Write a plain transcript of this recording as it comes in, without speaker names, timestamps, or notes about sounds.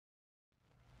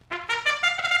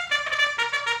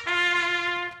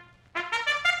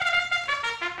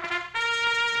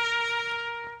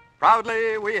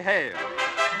Proudly we hail.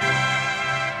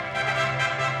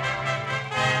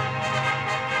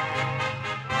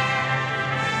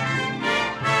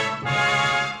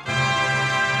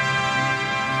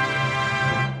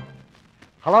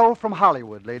 Hello from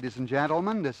Hollywood, ladies and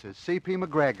gentlemen. This is C.P.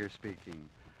 McGregor speaking,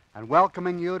 and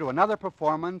welcoming you to another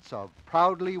performance of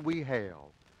Proudly We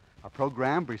Hail, a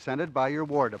program presented by your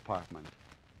War Department.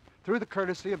 Through the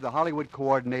courtesy of the Hollywood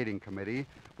Coordinating Committee,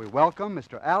 we welcome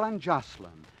Mr. Allyn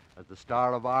Joslyn as the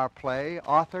star of our play,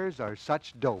 Authors Are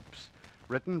Such Dopes,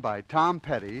 written by Tom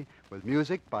Petty with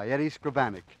music by Eddie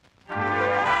Scrivanik.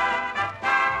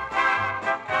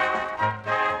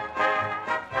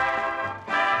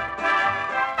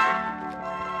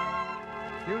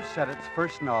 Hugh Seddett's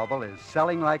first novel is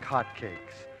Selling Like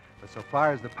Hotcakes, but so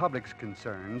far as the public's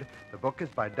concerned, the book is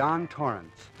by Don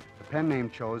Torrance, the pen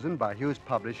name chosen by Hugh's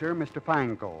publisher, Mr.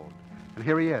 Feingold. And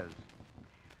here he is.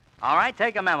 All right,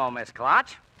 take a memo, Miss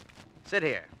Klotch. Sit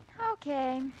here.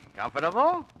 Okay.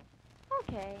 Comfortable?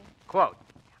 Okay. Quote,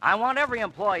 I want every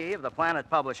employee of the Planet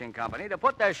Publishing Company to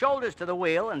put their shoulders to the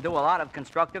wheel and do a lot of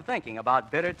constructive thinking about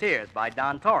Bitter Tears by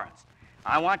Don Torrance.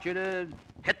 I want you to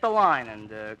hit the line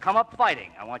and come up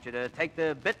fighting. I want you to take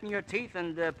the bit in your teeth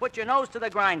and put your nose to the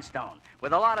grindstone.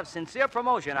 With a lot of sincere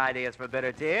promotion ideas for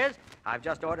Bitter Tears, I've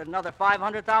just ordered another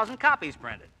 500,000 copies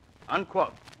printed.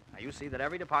 Unquote. Now, you see that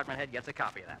every department head gets a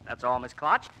copy of that. That's all, Miss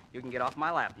Klotch. You can get off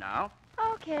my lap now.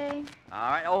 Okay.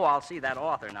 All right. Oh, I'll see that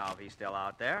author now if he's still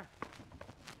out there.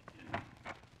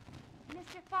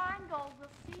 Mr. Feingold will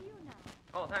see you now.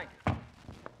 Oh, thank you.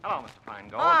 Hello, Mr.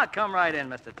 Feingold. Ah, come right in,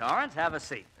 Mr. Torrance. Have a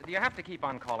seat. Do you have to keep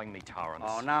on calling me Torrance?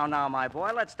 Oh, now, my boy,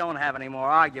 let's don't have any more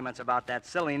arguments about that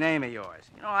silly name of yours.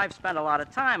 You know, I've spent a lot of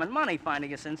time and money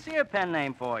finding a sincere pen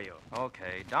name for you.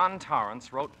 Okay, Don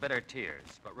Torrance wrote Bitter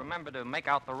Tears, but remember to make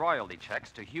out the royalty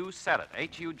checks to Hugh Seddet,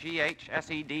 Hughsseddit.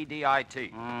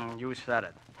 You said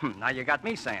it. Now you got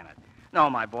me saying it.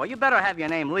 No, my boy, you better have your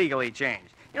name legally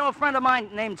changed. You know, a friend of mine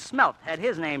named Smelt had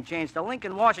his name changed to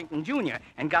Lincoln Washington, Jr.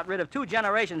 and got rid of 2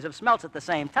 generations of Smelts at the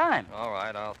same time. All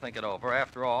right, I'll think it over.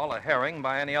 After all, a herring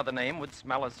by any other name would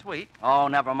smell as sweet. Oh,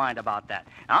 never mind about that.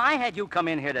 Now, I had you come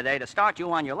in here today to start you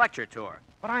on your lecture tour.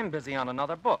 But I'm busy on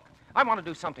another book. I want to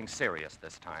do something serious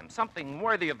this time, something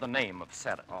worthy of the name of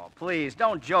Seddet. Oh, please,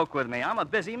 don't joke with me. I'm a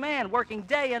busy man working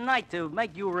day and night to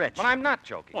make you rich. But I'm not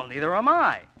joking. Well, neither am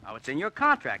I. Now, it's in your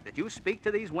contract that you speak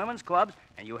to these women's clubs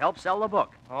and you help sell the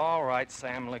book. All right,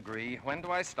 Sam Legree. When do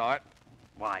I start?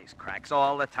 Wisecracks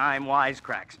all the time,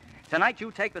 wisecracks. Tonight you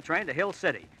take the train to Hill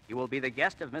City. You will be the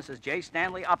guest of Mrs. J.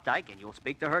 Stanley Updike, and you'll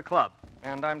speak to her club.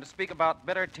 And I'm to speak about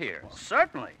Bitter Tears. Well,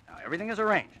 certainly. Now, everything is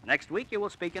arranged. Next week you will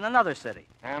speak in another city.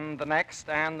 And the next,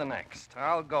 and the next.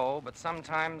 I'll go, but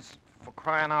sometimes, for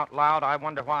crying out loud, I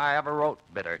wonder why I ever wrote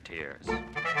Bitter Tears.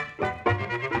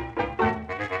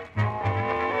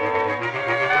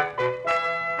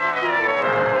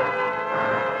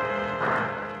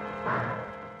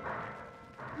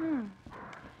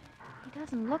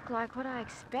 Doesn't look like what I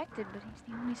expected, but he's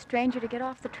the only stranger to get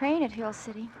off the train at Hill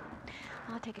City.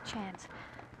 I'll take a chance.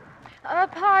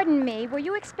 Pardon me, were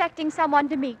you expecting someone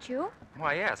to meet you?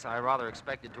 Why, yes, I rather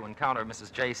expected to encounter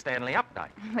Mrs. J. Stanley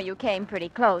Updike. Well, you came pretty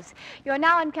close. You're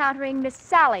now encountering Miss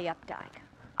Sally Updike.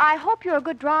 I hope you're a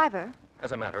good driver.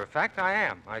 As a matter of fact, I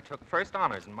am. I took first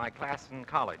honors in my class in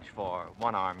college for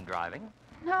one-arm driving.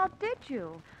 Now, did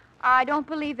you? I don't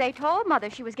believe they told Mother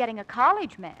she was getting a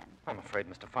college man. I'm afraid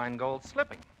Mr. Feingold's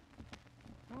slipping.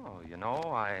 Oh, you know,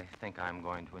 I think I'm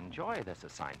going to enjoy this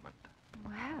assignment.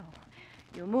 Well,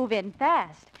 you move in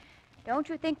fast. Don't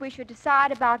you think we should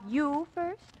decide about you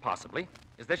first? Possibly.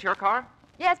 Is this your car?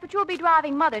 Yes, but you'll be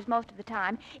driving Mother's most of the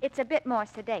time. It's a bit more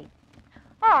sedate.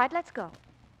 All right, let's go.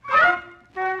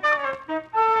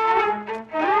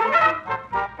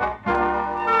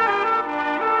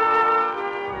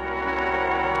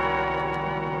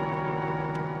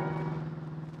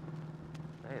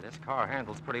 This car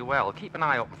handles pretty well. Keep an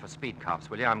eye open for speed cops,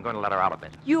 will you? I'm going to let her out a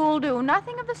bit. You'll do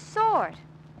nothing of the sort.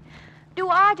 Do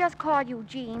I just call you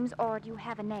Jeems, or do you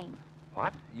have a name?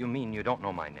 What? You mean you don't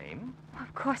know my name?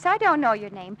 Of course I don't know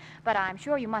your name, but I'm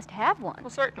sure you must have one. Well,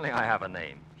 certainly I have a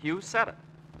name. Hugh Seddet.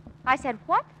 I said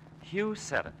what? Hugh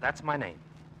Seddet. That's my name.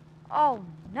 Oh,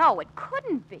 no, it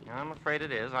couldn't be. I'm afraid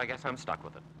it is. I guess I'm stuck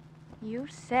with it. You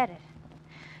said it.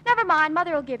 Never mind.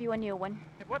 Mother will give you a new one.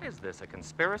 Hey, what is this, a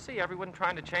conspiracy? Everyone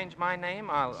trying to change my name?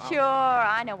 I'll... Sure,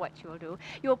 I know what you'll do.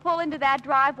 You'll pull into that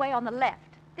driveway on the left.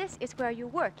 This is where you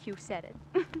work, Hugh said it.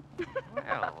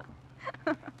 Well,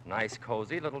 nice,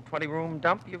 cozy little 20-room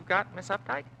dump you've got, Miss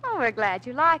Updike. Oh, we're glad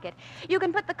you like it. You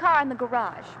can put the car in the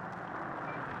garage.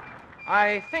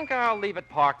 I think I'll leave it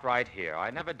parked right here.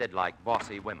 I never did like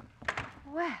bossy women.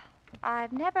 Well,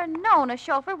 I've never known a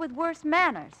chauffeur with worse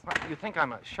manners. What, you think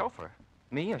I'm a chauffeur?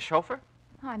 Me, a chauffeur?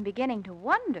 I'm beginning to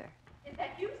wonder. Is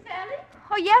that you, Sally?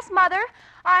 Oh, yes, Mother.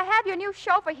 I have your new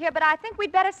chauffeur here, but I think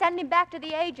we'd better send him back to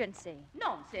the agency.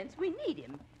 Nonsense. We need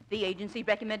him. The agency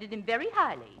recommended him very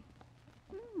highly.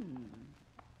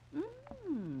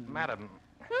 Madam,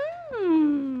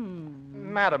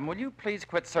 Hmm. Madam, will you please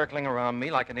quit circling around me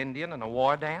like an Indian in a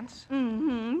war dance?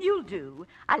 You'll do.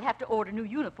 I'll have to order new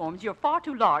uniforms. You're far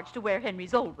too large to wear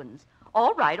Henry's old ones.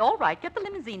 All right. Get the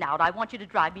limousine out. I want you to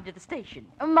drive me to the station.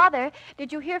 Mother,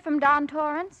 did you hear from Don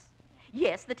Torrance?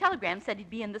 Yes, the telegram said he'd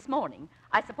be in this morning.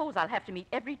 I suppose I'll have to meet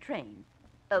every train.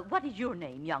 What is your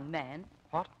name, young man?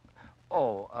 What?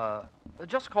 Oh,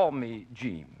 just call me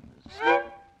Jeems.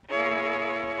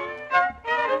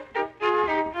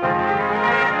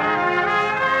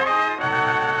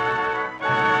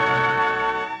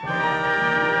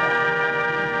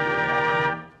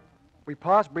 We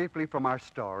pause briefly from our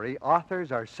story,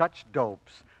 Authors Are Such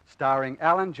Dopes, starring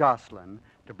Allyn Joslyn,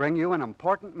 to bring you an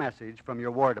important message from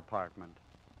your War Department.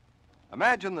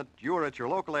 Imagine that you're at your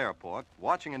local airport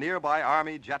watching a nearby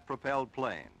Army jet-propelled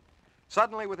plane.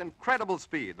 Suddenly, with incredible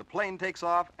speed, the plane takes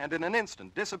off and in an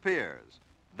instant disappears.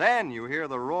 Then you hear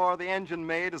the roar the engine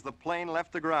made as the plane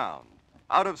left the ground,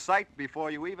 out of sight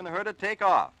before you even heard it take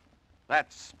off.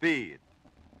 That's speed.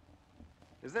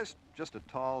 Is this just a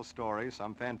tall story,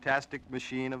 some fantastic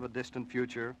machine of a distant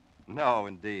future? No,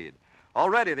 indeed.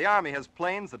 Already the Army has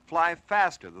planes that fly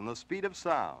faster than the speed of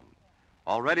sound.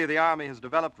 Already the Army has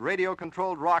developed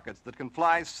radio-controlled rockets that can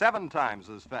fly 7 times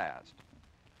as fast.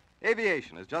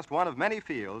 Aviation is just one of many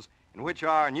fields in which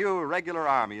our new regular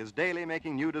Army is daily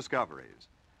making new discoveries.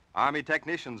 Army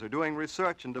technicians are doing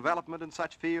research and development in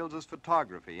such fields as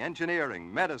photography,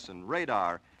 engineering, medicine,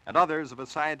 radar, and others of a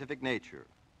scientific nature.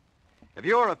 If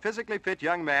you're a physically fit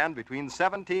young man between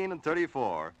 17 and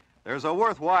 34, there's a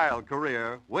worthwhile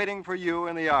career waiting for you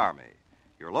in the Army.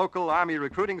 Your local Army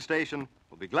recruiting station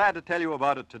will be glad to tell you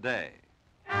about it today.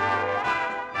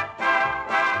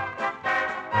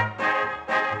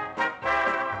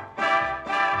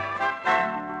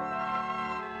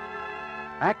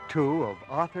 Act 2 of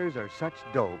Authors Are Such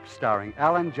Dopes, starring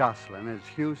Allyn Joslyn as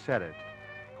Hugh said it.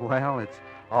 Well, it's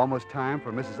almost time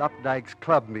for Mrs. Updike's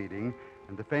club meeting,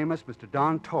 and the famous Mr.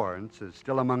 Don Torrance is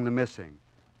still among the missing.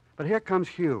 But here comes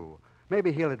Hugh.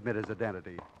 Maybe he'll admit his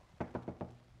identity.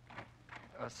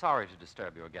 Sorry to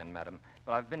disturb you again, madam,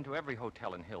 but I've been to every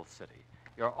hotel in Hill City.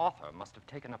 Your author must have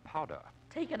taken a powder.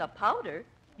 Taken a powder?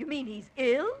 You mean he's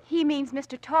ill? He means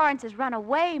Mr. Torrance has run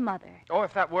away, Mother. Oh,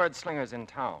 if that word slinger's in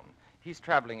town. He's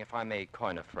traveling, if I may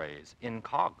coin a phrase,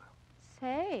 incog.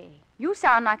 Say, you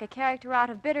sound like a character out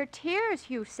of Bitter Tears,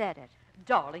 Hugh said it.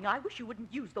 Darling, I wish you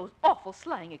wouldn't use those awful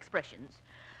slang expressions.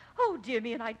 Oh, dear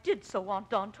me, and I did so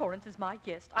want Don Torrance as my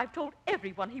guest. I've told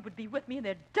everyone he would be with me, and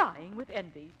they're dying with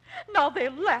envy. Now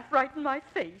they'll laugh right in my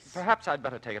face. Perhaps I'd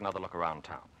better take another look around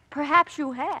town. Perhaps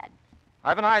you had.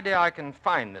 I've an idea I can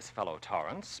find this fellow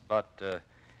Torrance, but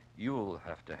you'll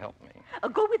have to help me.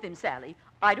 Go with him, Sally.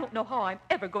 I don't know how I'm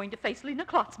ever going to face Lena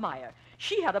Klotzmeyer.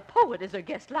 She had a poet as her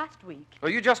guest last week.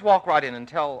 Well, you just walk right in and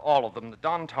tell all of them that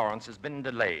Don Torrance has been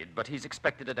delayed, but he's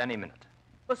expected at any minute.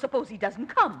 Well, suppose he doesn't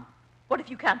come. What if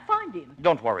you can't find him?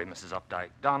 Don't worry, Mrs.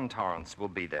 Updike. Don Torrance will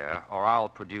be there, or I'll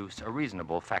produce a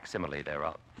reasonable facsimile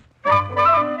thereof.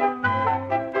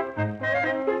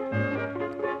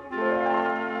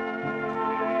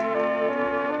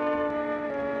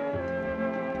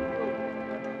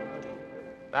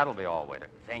 That'll be all, waiter.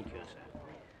 Thank you, sir.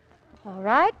 All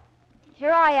right.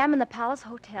 Here I am in the Palace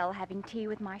Hotel having tea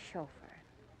with my chauffeur.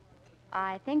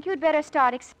 I think you'd better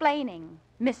start explaining,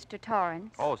 Mr.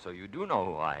 Torrance. Oh, so you do know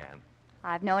who I am.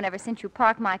 I've known ever since you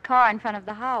parked my car in front of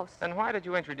the house. Then why did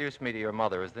you introduce me to your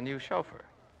mother as the new chauffeur?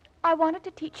 I wanted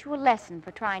to teach you a lesson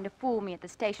for trying to fool me at the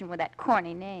station with that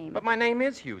corny name. But my name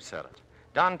is Hugh Sellett.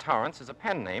 Don Torrance is a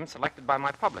pen name selected by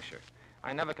my publisher.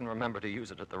 I never can remember to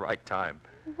use it at the right time.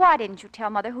 Why didn't you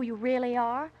tell Mother who you really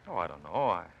are? Oh, I don't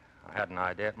know. I had an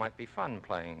idea it might be fun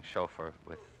playing chauffeur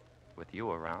with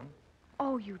you around.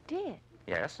 Oh, you did?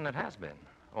 Yes, and it has been.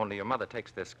 Only your mother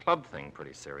takes this club thing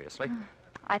pretty seriously.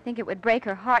 I think it would break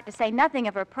her heart, to say nothing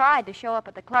of her pride, to show up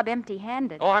at the club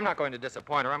empty-handed. Oh, I'm not going to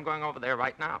disappoint her. I'm going over there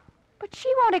right now. But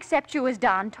she won't accept you as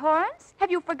Don Torrance.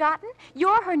 Have you forgotten?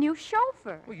 You're her new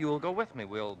chauffeur. Well, you'll go with me.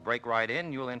 We'll break right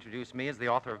in. You'll introduce me as the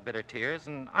author of Bitter Tears,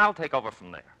 and I'll take over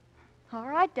from there. All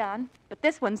right, Don. But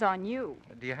this one's on you.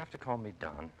 Do you have to call me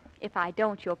Don? If I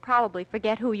don't, you'll probably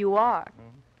forget who you are.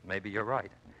 Maybe you're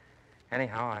right.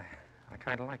 Anyhow, I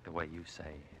kind of like the way you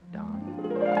say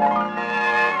Don.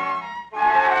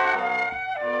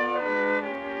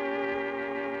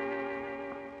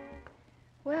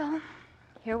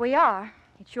 we are.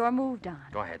 It's your move, Don.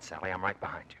 Go ahead, Sally. I'm right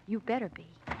behind you. You better be.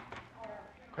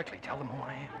 Quickly, tell them who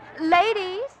I am.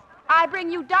 Ladies, I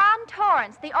bring you Don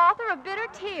Torrance, the author of Bitter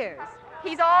Tears.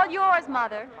 He's all yours,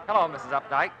 Mother. Hello, Mrs.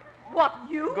 Updike. What,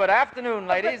 you? Good afternoon,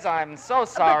 ladies. I'm so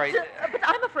sorry. But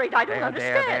I'm afraid I don't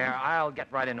understand. There. I'll get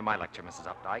right into my lecture,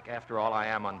 Mrs. Updike. After all, I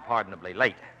am unpardonably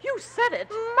late. You said it.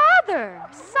 Mother,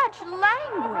 such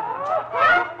language.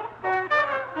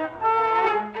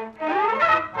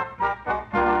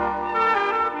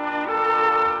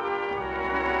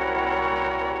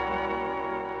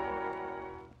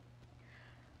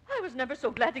 I was never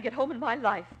so glad to get home in my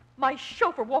life. My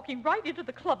chauffeur walking right into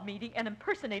the club meeting and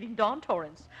impersonating Don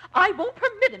Torrance. I won't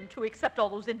permit him to accept all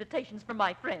those invitations from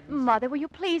my friends. Mother, will you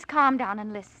please calm down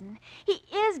and listen? He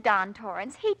is Don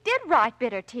Torrance. He did write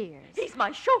Bitter Tears. He's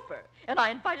my chauffeur, and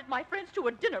I invited my friends to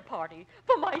a dinner party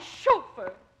for my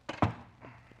chauffeur.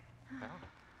 Well,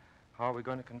 how are we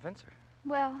going to convince her?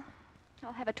 Well,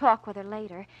 I'll have a talk with her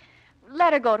later.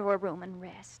 Let her go to her room and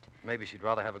rest. Maybe she'd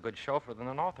rather have a good chauffeur than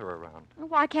an author around.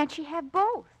 Why can't she have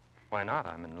both? Why not?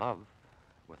 I'm in love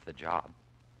with the job.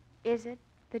 Is it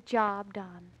the job,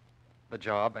 Don? The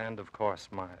job and, of course,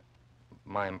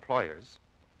 my employers.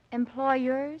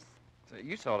 Employers? So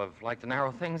you sort of like to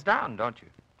narrow things down, don't you?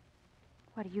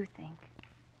 What do you think?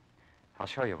 I'll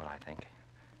show you what I think.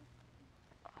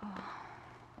 Oh,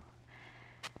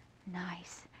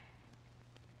 nice.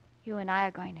 You and I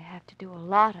are going to have to do a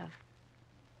lot of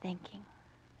thinking.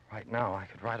 Right now, I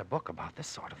could write a book about this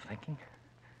sort of thinking.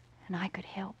 And I could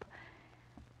help.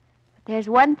 But there's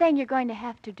one thing you're going to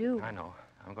have to do. I know.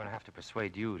 I'm going to have to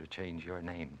persuade you to change your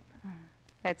name.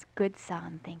 That's good,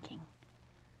 sound thinking.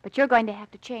 But you're going to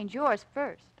have to change yours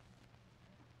first.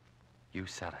 You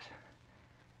said it.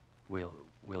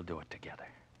 We'll do it together.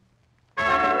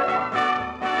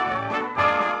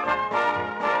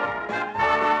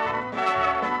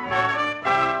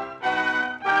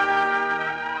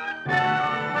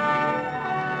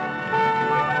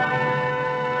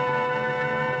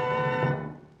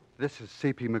 This is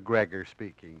C.P. McGregor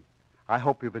speaking. I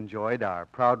hope you've enjoyed our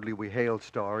Proudly We Hail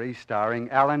story starring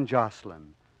Allyn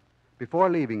Joslyn.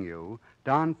 Before leaving you,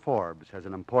 Don Forbes has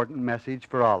an important message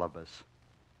for all of us.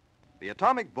 The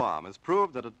atomic bomb has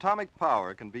proved that atomic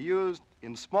power can be used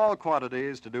in small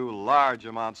quantities to do large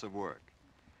amounts of work.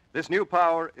 This new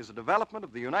power is a development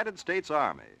of the United States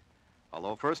Army.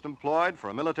 Although first employed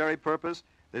for a military purpose,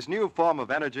 this new form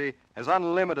of energy has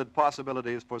unlimited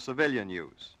possibilities for civilian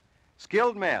use.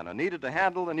 Skilled men are needed to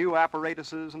handle the new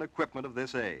apparatuses and equipment of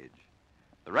this age.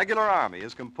 The regular Army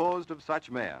is composed of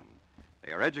such men.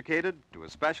 They are educated to a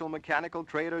special mechanical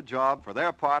trade or job for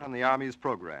their part in the Army's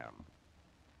program.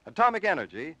 Atomic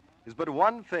energy is but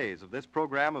one phase of this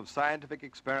program of scientific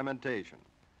experimentation.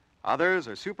 Others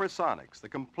are supersonics, the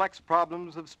complex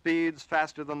problems of speeds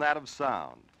faster than that of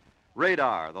sound.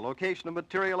 Radar, the location of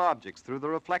material objects through the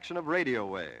reflection of radio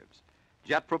waves.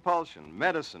 Jet propulsion,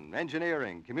 medicine,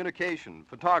 engineering, communication,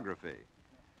 photography.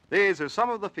 These are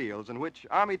some of the fields in which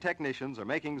Army technicians are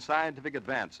making scientific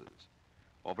advances.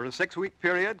 Over a 6-week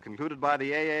period concluded by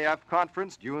the AAF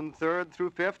conference, June 3rd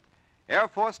through 5th, Air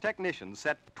Force technicians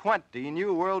set 20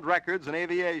 new world records in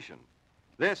aviation.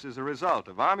 This is a result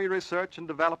of Army research and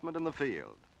development in the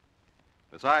field.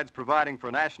 Besides providing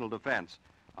for national defense,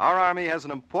 our Army has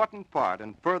an important part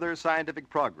in further scientific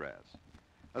progress.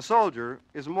 A soldier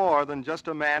is more than just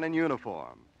a man in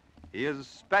uniform. He is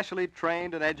specially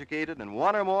trained and educated in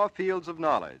one or more fields of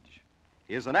knowledge.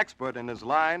 He is an expert in his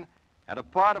line and a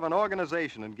part of an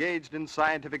organization engaged in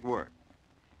scientific work.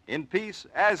 In peace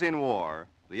as in war,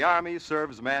 the Army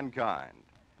serves mankind.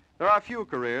 There are few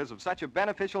careers of such a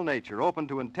beneficial nature open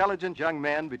to intelligent young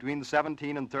men between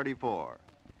 17 and 34.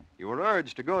 You are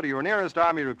urged to go to your nearest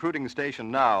Army recruiting station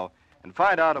now and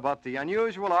find out about the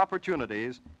unusual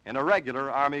opportunities in a regular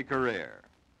Army career.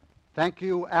 Thank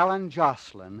you, Allyn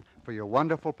Joslyn, for your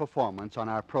wonderful performance on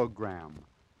our program.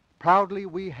 Proudly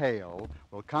We Hail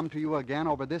will come to you again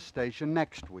over this station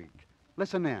next week.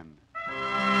 Listen in.